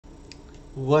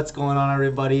What's going on,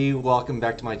 everybody? Welcome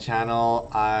back to my channel.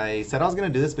 I said I was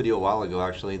going to do this video a while ago,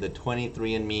 actually, the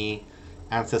 23andMe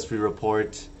Ancestry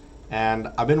Report. And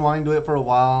I've been wanting to do it for a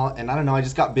while, and I don't know, I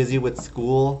just got busy with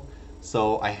school,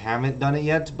 so I haven't done it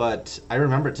yet. But I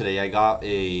remember today I got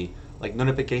a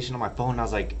notification on my phone, and I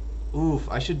was like, oof,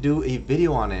 I should do a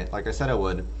video on it, like I said I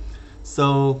would.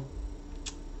 So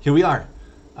here we are.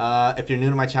 If you're new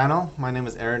to my channel, my name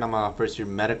is Aaron. I'm a first year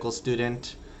medical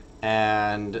student,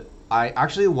 and I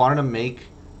actually wanted to make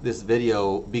this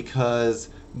video because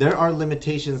there are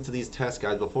limitations to these tests,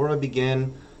 guys. Before I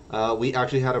begin, we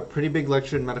actually had a pretty big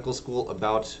lecture in medical school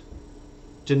about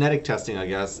genetic testing, I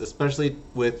guess, especially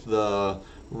with the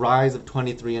rise of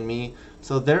 23andMe.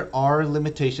 So there are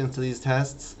limitations to these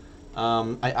tests.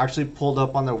 I actually pulled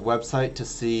up on their website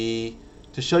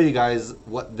to show you guys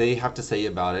what they have to say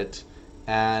about it.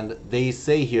 And they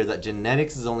say here that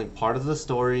genetics is only part of the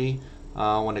story.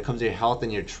 When it comes to your health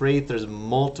and your trait, there's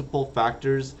multiple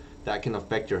factors that can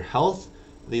affect your health.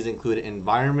 These include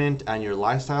environment and your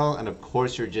lifestyle, and of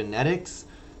course your genetics.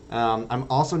 I'm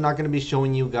also not going to be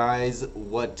showing you guys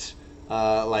what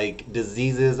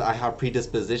diseases I have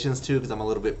predispositions to, because I'm a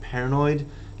little bit paranoid.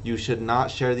 You should not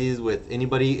share these with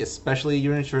anybody, especially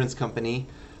your insurance company,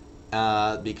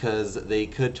 because they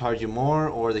could charge you more,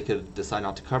 or they could decide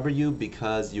not to cover you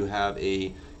because you have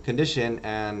a condition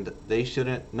and they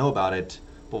shouldn't know about it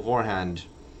beforehand.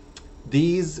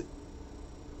 These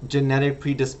genetic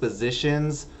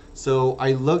predispositions, so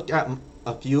I looked at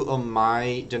a few of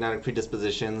my genetic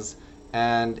predispositions,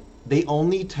 and they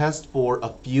only test for a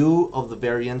few of the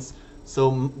variants.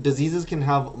 So diseases can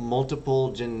have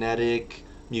multiple genetic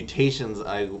mutations,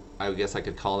 I guess I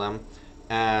could call them,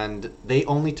 and they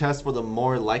only test for the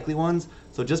more likely ones.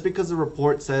 So just because the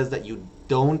report says that you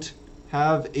don't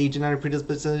have a genetic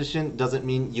predisposition doesn't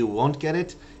mean you won't get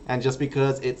it, and just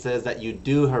because it says that you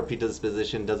do have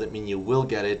predisposition doesn't mean you will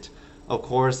get it. Of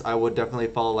course, I would definitely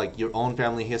follow your own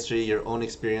family history, your own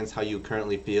experience, how you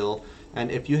currently feel.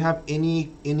 And if you have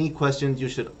any questions, you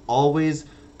should always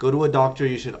go to a doctor.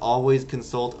 You should always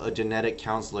consult a genetic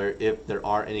counselor if there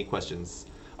are any questions.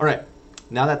 All right,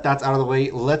 now that that's out of the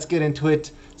way, let's get into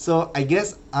it. So I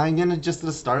guess I'm gonna just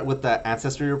start with the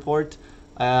ancestry report.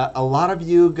 A lot of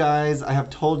you guys, I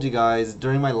have told you guys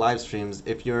during my live streams,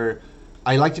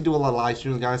 I like to do a lot of live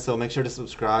streams, guys, so make sure to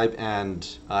subscribe and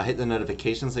hit the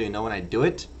notification so you know when I do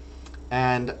it.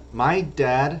 And my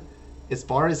dad, as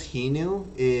far as he knew,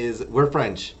 we're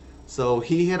French. So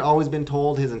he had always been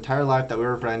told his entire life that we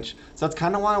were French. So that's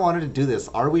kind of why I wanted to do this.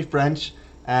 Are we French?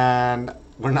 And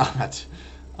we're not.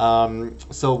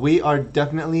 So we are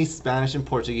definitely Spanish and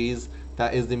Portuguese.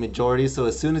 That is the majority. So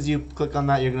as soon as you click on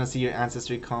that, you're going to see your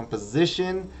ancestry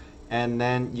composition, and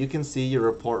then you can see your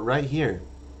report right here.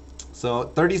 So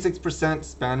 36%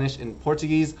 Spanish and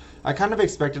Portuguese. I kind of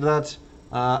expected that.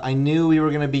 I knew we were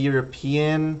going to be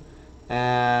European,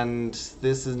 and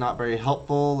this is not very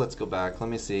helpful. Let's go back. Let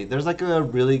me see. There's a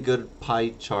really good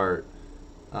pie chart.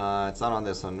 It's not on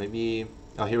this one. Maybe.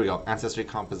 Oh, here we go. Ancestry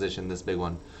composition, this big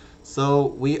one. So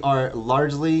we are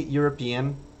largely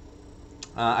European.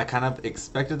 I kind of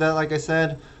expected that, like I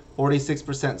said.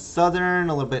 46% Southern,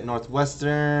 a little bit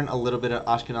Northwestern, a little bit of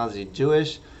Ashkenazi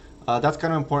Jewish. That's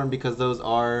kind of important because those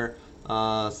are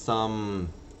some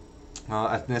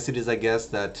ethnicities, I guess,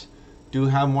 that do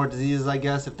have more diseases, I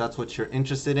guess, if that's what you're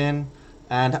interested in.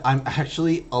 And I'm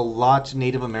actually a lot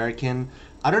Native American.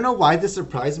 I don't know why this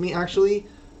surprised me, actually.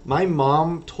 My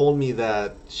mom told me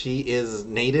that she is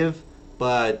Native,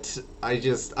 but I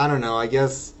don't know, I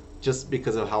guess just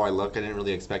because of how I look, I didn't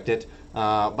really expect it.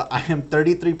 But I am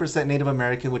 33% Native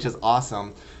American, which is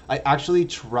awesome. I actually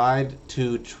tried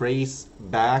to trace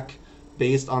back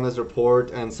based on this report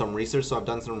and some research. So I've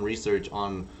done some research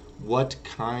on what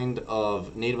kind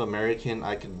of Native American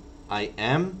I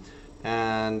am.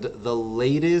 And the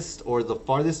latest or the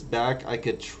farthest back I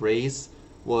could trace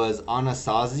was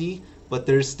Anasazi, but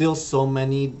there's still so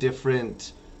many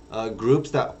different groups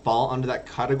that fall under that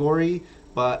category.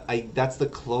 But that's the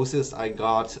closest I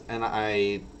got, and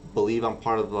I believe I'm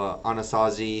part of the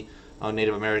Anasazi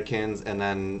Native Americans, and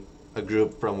then a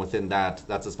group from within that.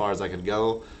 That's as far as I could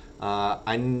go.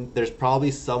 There's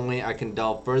probably some way I can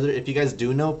delve further. If you guys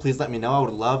do know, please let me know. I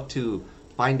would love to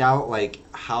find out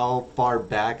how far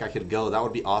back I could go. That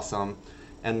would be awesome.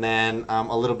 And then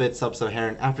a little bit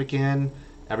sub-Saharan African.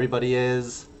 Everybody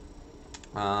is.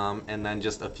 And then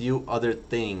just a few other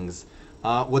things.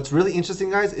 What's really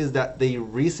interesting, guys, is that the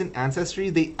recent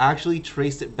ancestry, they actually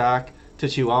traced it back to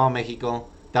Chihuahua, Mexico.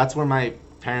 That's where my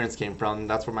parents came from.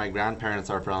 That's where my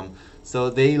grandparents are from. So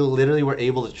they literally were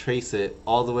able to trace it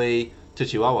all the way to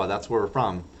Chihuahua. That's where we're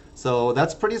from. So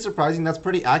that's pretty surprising. That's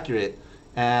pretty accurate.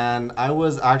 and I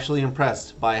was actually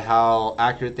impressed by how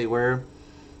accurate they were.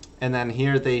 And then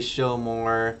here they show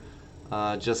more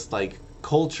just like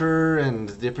culture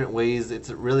and different ways. It's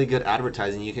really good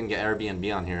advertising. You can get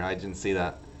Airbnb on here. I didn't see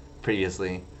that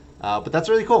previously, but that's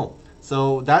really cool.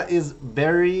 So that is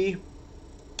very,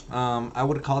 I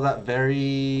would call that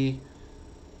very,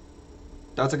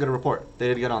 that's a good report. They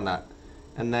did good on that.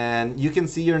 And then you can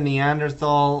see your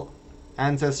Neanderthal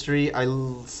ancestry. I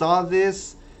saw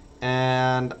this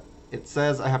and it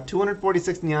says I have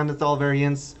 246 Neanderthal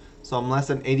variants, so I'm less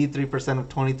than 83% of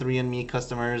 23andMe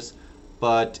customers.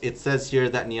 But it says here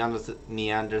that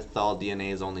Neanderthal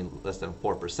DNA is only less than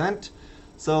 4%.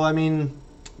 So I mean,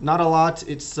 not a lot.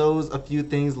 It shows a few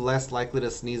things: less likely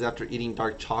to sneeze after eating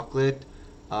dark chocolate.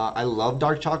 I love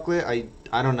dark chocolate.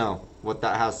 I don't know what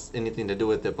that has anything to do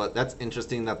with it, but that's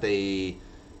interesting that they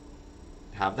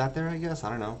have that there, I guess. I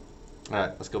don't know. All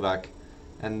right, let's go back.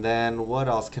 And then what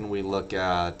else can we look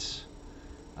at?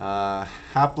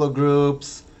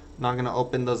 Haplogroups. Not gonna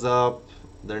open those up.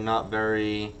 They're not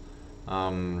very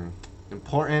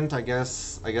important, I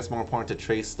guess. More important to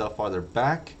trace stuff farther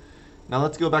back. Now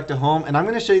let's go back to home, and I'm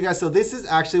going to show you guys. So this is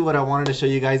actually what I wanted to show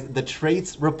you guys. The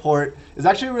traits report is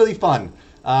actually really fun.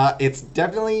 It's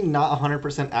definitely not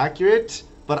 100% accurate,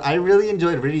 but I really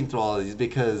enjoyed reading through all of these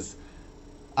because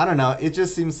I don't know. It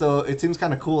just seems so. It seems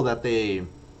kind of cool that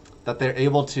they're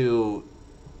able to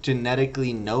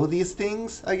genetically know these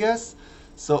things, I guess.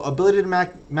 So ability to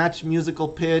match musical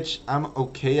pitch, I'm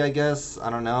okay, I guess. I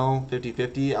don't know,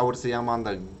 50-50. I would say I'm on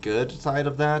the good side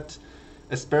of that.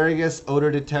 Asparagus odor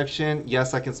detection,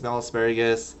 yes, I can smell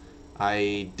asparagus.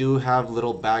 I do have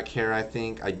little back hair, I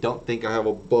think. I don't think I have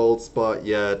a bald spot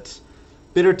yet.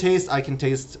 Bitter taste, I can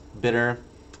taste bitter.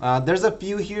 There's a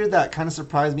few here that kind of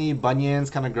surprised me. Bunions,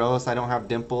 kind of gross. I don't have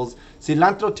dimples.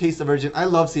 Cilantro tastes a virgin. I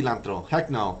love cilantro. Heck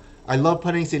no. I love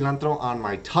putting cilantro on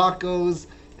my tacos.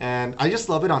 And I just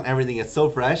love it on everything. It's so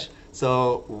fresh.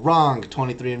 So wrong,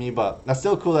 23andMe, but that's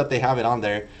still cool that they have it on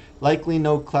there. Likely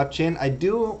no cleft chin. I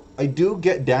do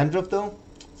get dandruff though,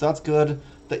 so that's good.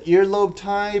 The earlobe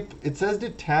type, it says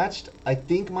detached. I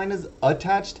think mine is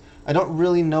attached. I don't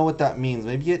really know what that means.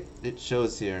 Maybe it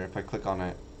shows here if I click on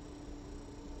it.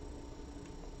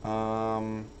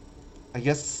 I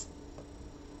guess.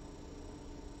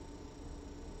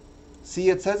 See,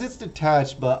 it says it's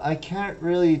detached, but I can't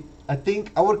really. I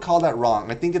think I would call that wrong.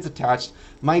 I think it's attached.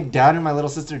 My dad and my little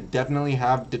sister definitely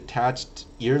have detached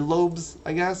earlobes,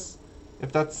 I guess,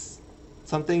 if that's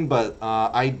something, but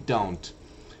I don't.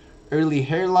 Early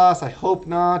hair loss, I hope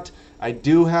not. I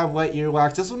do have white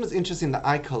earwax. This one was interesting, the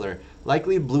eye color.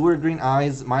 Likely blue or green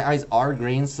eyes. My eyes are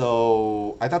green,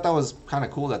 so I thought that was kind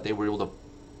of cool that they were able to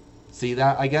see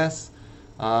that, I guess.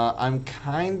 I'm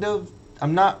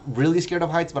not really scared of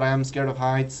heights, but I am scared of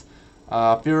heights.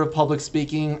 Fear of public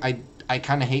speaking. I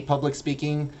kind of hate public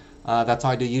speaking. That's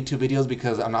how I do YouTube videos,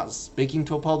 because I'm not speaking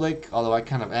to a public, although I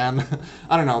kind of am.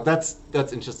 I don't know. That's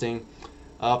interesting.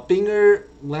 Finger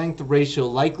length ratio.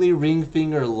 Likely ring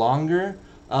finger longer.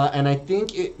 And I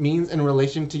think it means in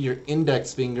relation to your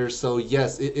index finger. So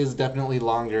yes, it is definitely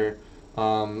longer.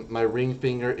 My ring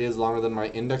finger is longer than my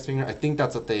index finger. I think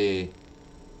that's what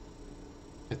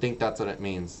it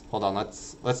means. Hold on.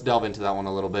 Let's delve into that one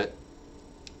a little bit.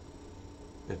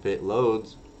 If it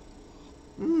loads.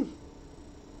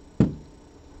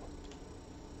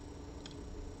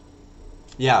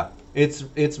 Yeah,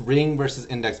 it's ring versus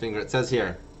index finger. It says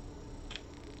here.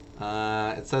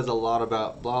 It says a lot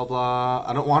about blah blah.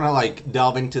 I don't want to like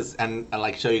delve into and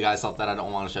like show you guys stuff that I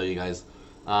don't want to show you guys.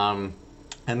 And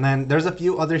then there's a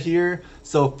few other here.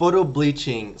 So photo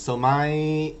bleaching. So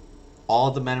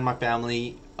all the men in my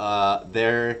family,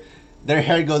 their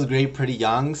hair goes gray pretty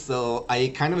young. So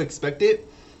I kind of expect it.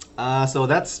 So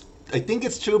I think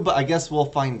it's true, but I guess we'll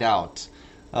find out.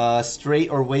 Straight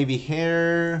or wavy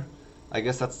hair, I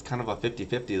guess that's kind of a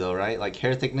 50-50 though, right? Like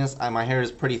hair thickness, my hair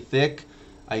is pretty thick.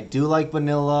 I do like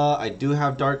vanilla. I do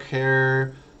have dark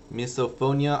hair.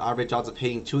 Misophonia, average odds of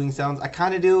hating chewing sounds. I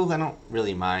kind of do. I don't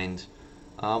really mind.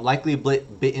 Likely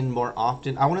bitten more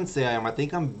often. I wouldn't say I am. I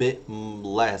think I'm bit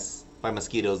less by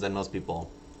mosquitoes than most people.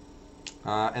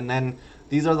 And then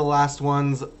these are the last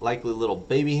ones. Likely little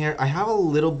baby hair. I have a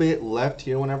little bit left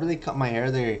here. Whenever they cut my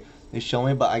hair, they show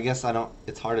me, but I guess I don't.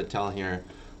 It's hard to tell here.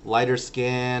 Lighter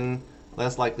skin,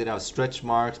 less likely to have stretch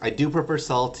marks. I do prefer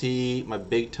salty. My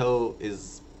big toe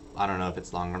is, I don't know if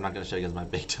it's long. I'm not gonna show you guys my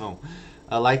big toe.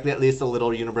 Likely at least a little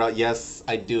unibrow. Yes,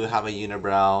 I do have a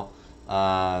unibrow.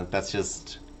 That's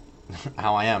just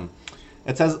how I am.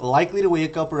 It says likely to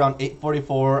wake up around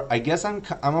 8:44. I guess I'm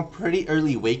a pretty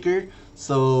early waker,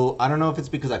 so I don't know if it's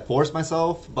because I force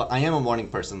myself, but I am a morning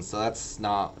person, so that's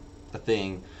not a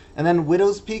thing. And then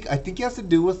widow's peak, I think it has to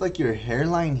do with like your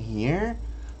hairline here,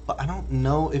 but I don't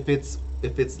know if it's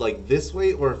like this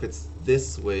way or if it's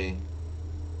this way.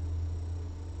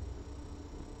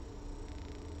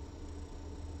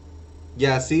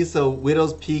 Yeah, see, so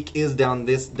widow's peak is down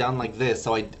like this,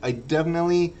 so I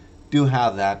definitely do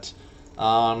have that.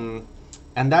 And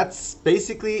that's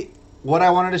basically what I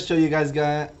wanted to show you guys,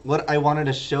 what I wanted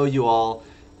to show you all.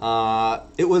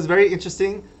 It was very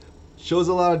interesting. Shows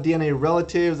a lot of DNA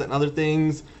relatives and other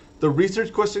things. The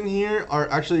research questions here are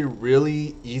actually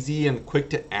really easy and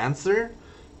quick to answer,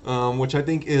 which I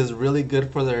think is really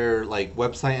good for their like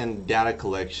website and data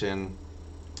collection.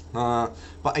 But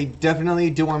I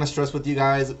definitely do want to stress with you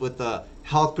guys with the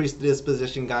health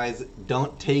predisposition, guys,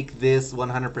 don't take this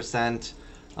 100%.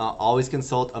 Always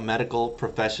consult a medical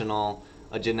professional,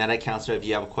 a genetic counselor if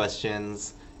you have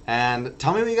questions, and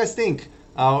tell me what you guys think.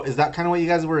 Is that kind of what you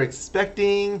guys were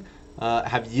expecting?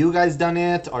 Have you guys done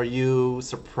it? Are you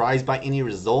surprised by any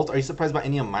results? Are you surprised by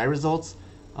any of my results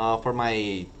for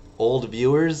my old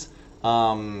viewers?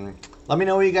 Let me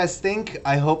know what you guys think.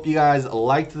 I hope you guys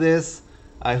liked this.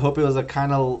 I hope it was a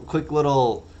kind of quick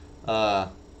little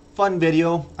fun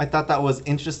video. I thought that was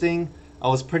interesting. I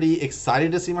was pretty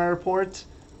excited to see my report,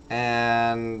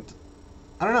 and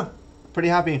I don't know, pretty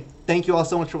happy. Thank you all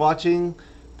so much for watching.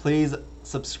 Please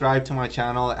subscribe to my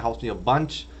channel. It helps me a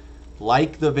bunch.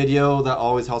 Like the video, that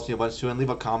always helps me a bunch too, and leave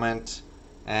a comment.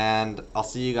 And I'll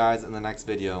see you guys in the next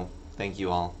video. Thank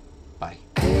you all. Bye.